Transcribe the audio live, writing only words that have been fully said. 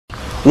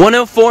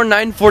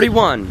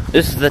104,941.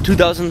 This is the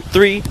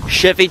 2003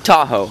 Chevy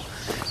Tahoe.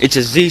 It's a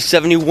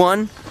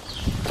Z71.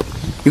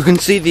 You can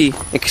see the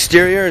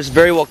exterior is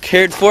very well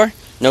cared for.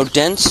 No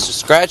dents or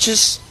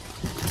scratches.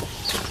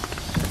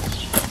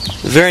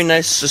 Very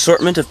nice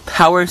assortment of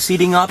power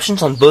seating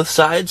options on both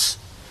sides.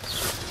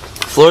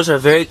 Floors are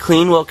very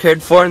clean, well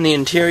cared for in the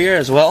interior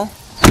as well.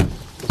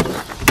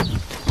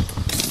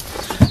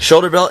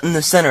 Shoulder belt in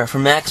the center for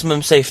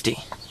maximum safety.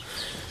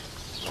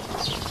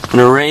 An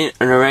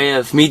array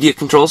of media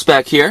controls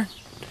back here.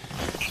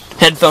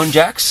 Headphone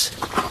jacks.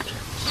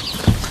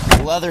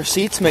 Leather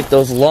seats make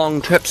those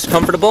long trips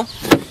comfortable.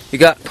 You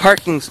got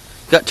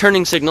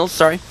turning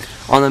signals,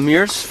 on the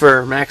mirrors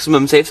for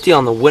maximum safety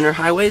on the winter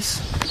highways.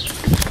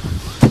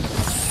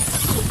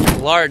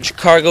 Large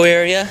cargo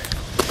area.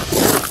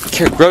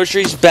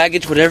 Groceries,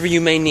 baggage, whatever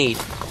you may need.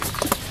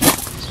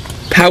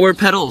 Power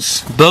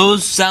pedals,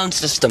 Bose sound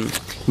system,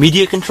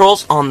 media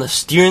controls on the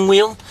steering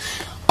wheel,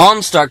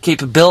 OnStart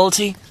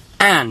capability,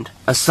 and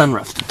a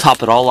sunroof to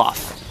top it all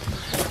off.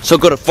 So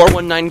go to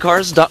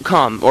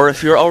 419cars.com, or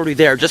if you're already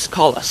there, just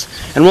call us,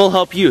 and we'll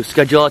help you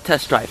schedule a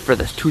test drive for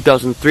this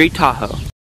 2003 Tahoe.